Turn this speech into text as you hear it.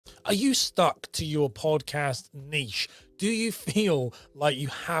Are you stuck to your podcast niche? Do you feel like you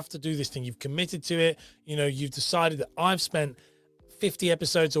have to do this thing? You've committed to it. You know, you've decided that I've spent 50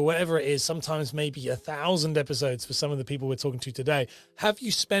 episodes or whatever it is, sometimes maybe 1,000 episodes for some of the people we're talking to today. Have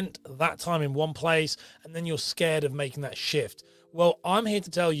you spent that time in one place and then you're scared of making that shift? Well, I'm here to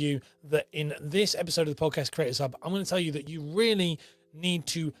tell you that in this episode of the Podcast Creators Hub, I'm going to tell you that you really need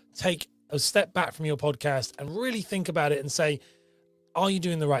to take a step back from your podcast and really think about it and say, are you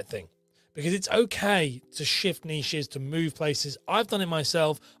doing the right thing? Because it's okay to shift niches, to move places. I've done it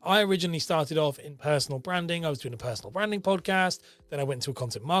myself. I originally started off in personal branding. I was doing a personal branding podcast. Then I went to a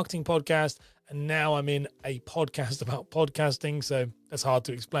content marketing podcast. And now I'm in a podcast about podcasting. So that's hard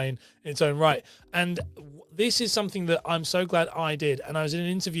to explain in its own right. And this is something that I'm so glad I did. And I was in an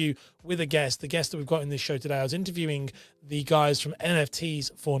interview with a guest, the guest that we've got in this show today. I was interviewing the guys from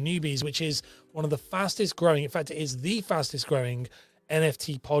NFTs for Newbies, which is one of the fastest growing, in fact, it is the fastest growing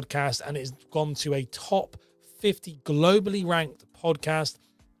NFT podcast, and it's gone to a top 50 globally ranked podcast,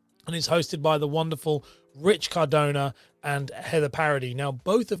 and it's hosted by the wonderful Rich Cardona and Heather Parody. Now,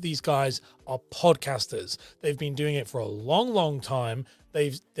 both of these guys are podcasters. They've been doing it for a long time.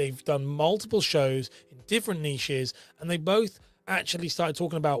 They've done multiple shows in different niches, and they both actually started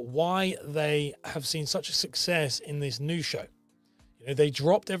talking about why they have seen such a success in this new show. You know, they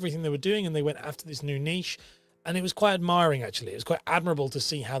dropped everything they were doing and they went after this new niche. And it was quite admiring, actually. It was quite admirable to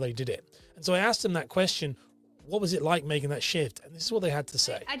see how they did it. And so I asked them that question, what was it like making that shift? And this is what they had to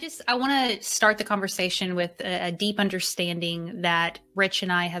say. I want to start the conversation with a deep understanding that Rich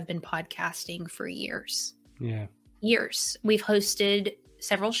and I have been podcasting for years. Yeah. Years. We've hosted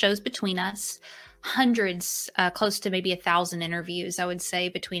several shows between us, hundreds, close to maybe 1,000 interviews, I would say,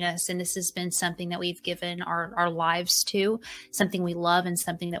 between us. And this has been something that we've given our lives to, something we love and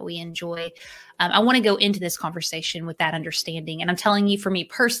something that we enjoy. I want to go into this conversation with that understanding. And I'm telling you, for me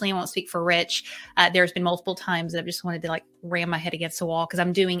personally, I won't speak for Rich. There's been multiple times that I've just wanted to like ram my head against the wall because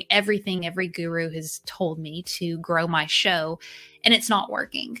I'm doing everything every guru has told me to grow my show, and it's not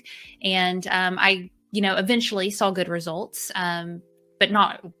working. And I, eventually saw good results. But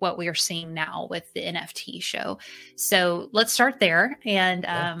not what we are seeing now with the NFT show. So let's start there. And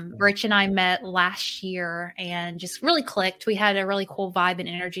Rich and I met last year and just really clicked. We had a really cool vibe and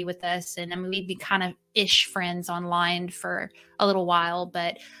energy with us. And I mean, we'd be kind of ish friends online for a little while,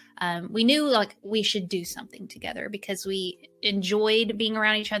 but we knew like we should do something together because we enjoyed being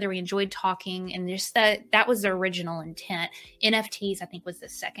around each other. We enjoyed talking, and just that was the original intent. NFTs, I think, was the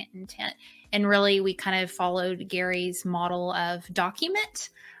second intent. And really, we kind of followed Gary's model of document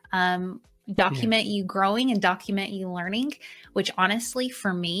you growing and document you learning, which honestly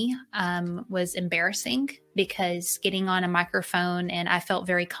for me was embarrassing because getting on a microphone and I felt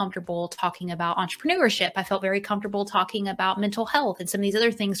very comfortable talking about entrepreneurship. I felt very comfortable talking about mental health and some of these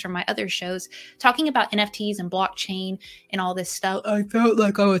other things from my other shows, talking about NFTs and blockchain and all this stuff. I felt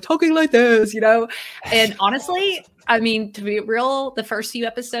like I was talking like this, and honestly, I mean, to be real, the first few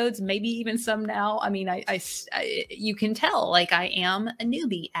episodes, maybe even some now, I mean, I you can tell like I am a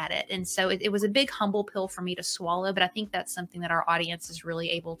newbie at it. And so it was a big humble pill for me to swallow. But I think that's something that our audience is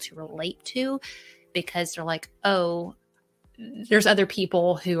really able to relate to because they're like, oh, there's other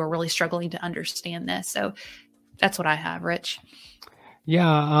people who are really struggling to understand this. So that's what I have, Rich.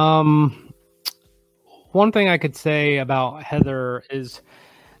 Yeah. One thing I could say about Heather is,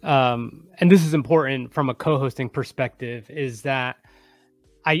 and this is important from a co-hosting perspective, is that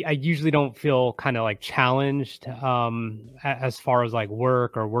I usually don't feel kind of like challenged as far as like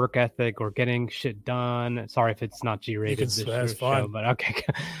work or work ethic or getting shit done. Sorry if it's not G-rated. That's fine. Show, but okay.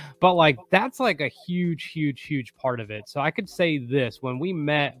 But like that's like a huge part of it. So I could say this: when we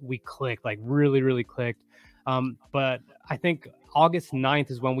met, we clicked, like really clicked. But I think August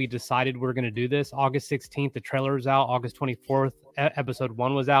 9th is when we decided we're going to do this. August 16th, the trailer was out. August 24th, episode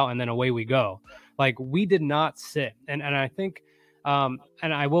 1 was out, and then away we go. Like we did not sit. And I think, and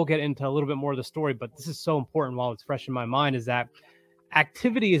I will get into a little bit more of the story, but this is so important while it's fresh in my mind, is that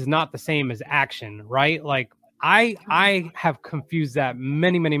activity is not the same as action, right? Like I have confused that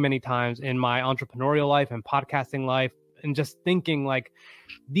many times in my entrepreneurial life and podcasting life, and just thinking like,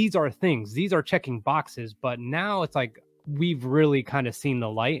 these are things, these are checking boxes, but now it's like, we've really kind of seen the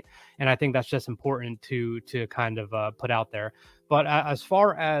light. And I think that's just important to kind of put out there. But as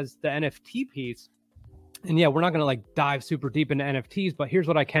far as the NFT piece, and yeah, we're not going to like dive super deep into NFTs, but here's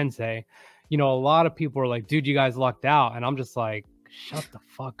what I can say. A lot of people are like, dude, you guys lucked out. And I'm just like, shut the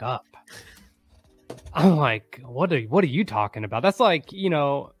fuck up. I'm like, what are you talking about? That's like,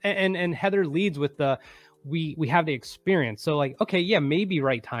 and Heather leads with we have the experience. So like, okay, yeah, maybe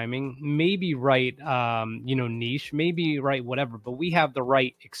right timing, maybe right niche, maybe right whatever, but we have the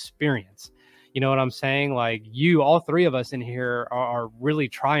right experience. You know what I'm saying? Like all three of us in here are really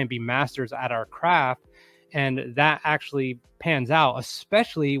trying to be masters at our craft, and that actually pans out,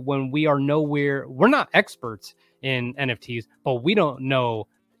 especially when we're not experts in NFTs, but we don't know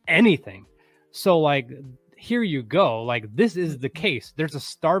anything. So like, here you go. Like, this is the case. There's a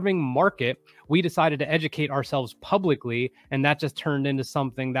starving market. We decided to educate ourselves publicly, and that just turned into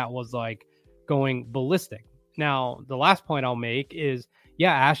something that was like going ballistic. Now, the last point I'll make is,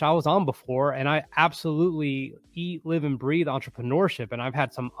 yeah, Ash, I was on before, and I absolutely eat, live, and breathe entrepreneurship. And I've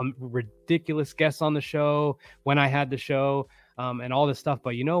had some ridiculous guests on the show when I had the show, and all this stuff.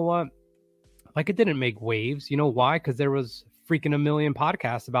 But you know what? Like, it didn't make waves. You know why? Because there was freaking a million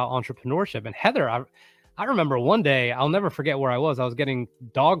podcasts about entrepreneurship. And Heather, I remember one day, I'll never forget where I was. I was getting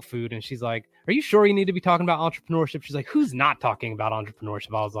dog food, and she's like, "Are you sure you need to be talking about entrepreneurship?" She's like, "Who's not talking about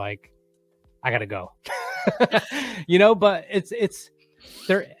entrepreneurship?" I was like, "I gotta go." But it's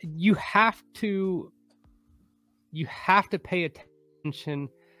there. You have to pay attention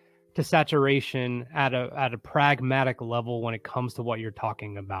to saturation at a pragmatic level when it comes to what you're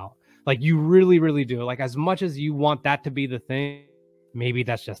talking about. Like, you really, really do. Like, as much as you want that to be the thing, maybe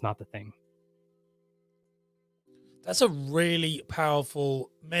that's just not the thing. That's a really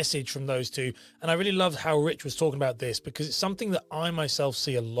powerful message from those two. And I really love how Rich was talking about this, because it's something that I myself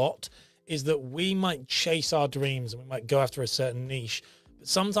see a lot, is that we might chase our dreams and we might go after a certain niche. But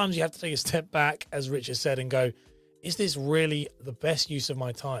sometimes you have to take a step back, as Rich has said, and go, is this really the best use of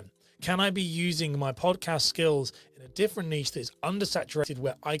my time? Can I be using my podcast skills in a different niche that is undersaturated,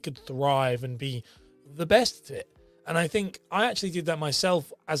 where I could thrive and be the best at it? And I think I actually did that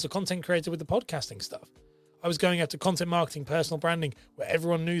myself as a content creator with the podcasting stuff. I was going after content marketing, personal branding, where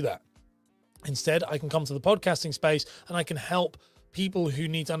everyone knew that. Instead, I can come to the podcasting space and I can help people who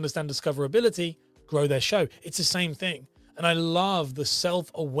need to understand discoverability grow their show. It's the same thing. And I love the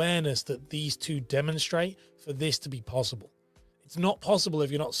self-awareness that these two demonstrate for this to be possible. It's not possible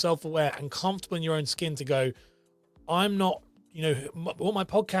if you're not self-aware and comfortable in your own skin to go, I'm not, what my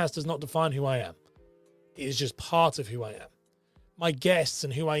podcast does not define who I am. It is just part of who I am. My guests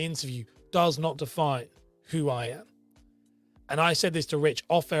and who I interview does not define who I am. And I said this to Rich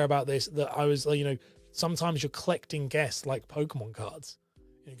off air about this, that I was, sometimes you're collecting guests like Pokemon cards.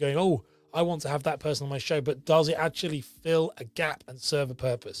 You're going, oh, I want to have that person on my show, but does it actually fill a gap and serve a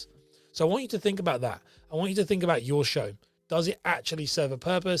purpose? So I want you to think about that. I want you to think about your show. Does it actually serve a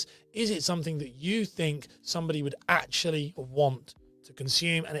purpose? Is it something that you think somebody would actually want to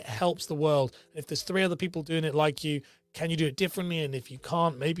consume and it helps the world? And if there's 3 other people doing it like you, can you do it differently? And if you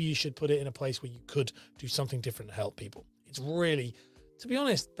can't, maybe you should put it in a place where you could do something different to help people. It's really, to be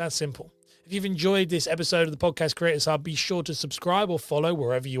honest, that simple. If you've enjoyed this episode of the Podcast Creators Hub, be sure to subscribe or follow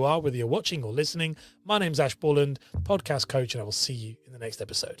wherever you are, whether you're watching or listening. My name's Ash Borland, podcast coach, and I will see you in the next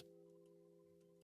episode.